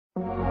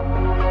Come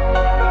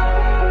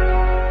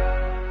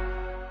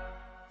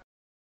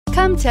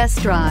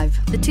test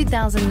drive the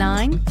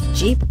 2009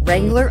 Jeep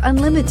Wrangler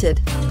Unlimited.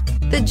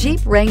 The Jeep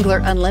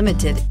Wrangler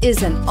Unlimited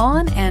is an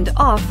on- and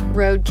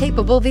off-road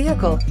capable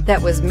vehicle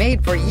that was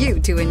made for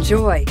you to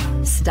enjoy.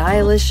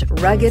 Stylish,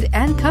 rugged,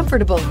 and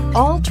comfortable,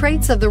 all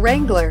traits of the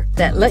Wrangler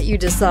that let you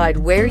decide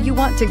where you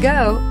want to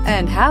go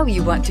and how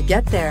you want to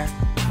get there.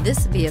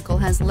 This vehicle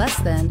has less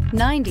than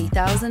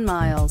 90,000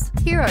 miles.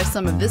 Here are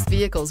some of this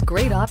vehicle's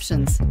great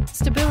options: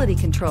 stability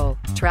control,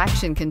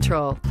 traction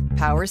control,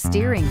 power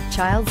steering,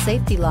 child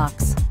safety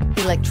locks,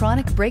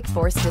 electronic brake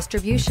force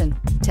distribution,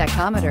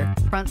 tachometer,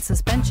 front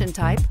suspension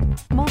type,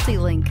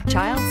 multi-link,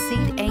 child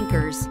seat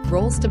anchors,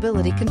 roll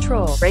stability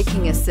control,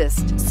 braking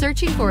assist.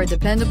 Searching for a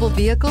dependable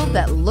vehicle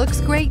that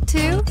looks great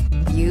too?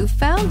 You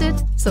found it,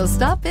 so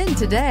stop in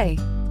today.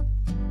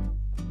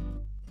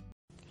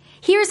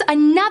 Here's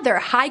another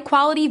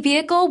high-quality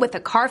vehicle with a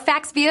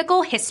Carfax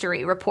Vehicle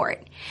History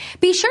Report.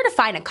 Be sure to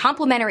find a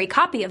complimentary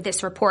copy of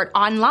this report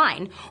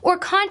online or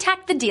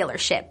contact the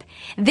dealership.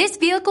 This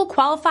vehicle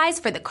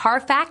qualifies for the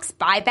Carfax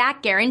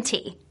Buyback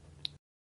Guarantee.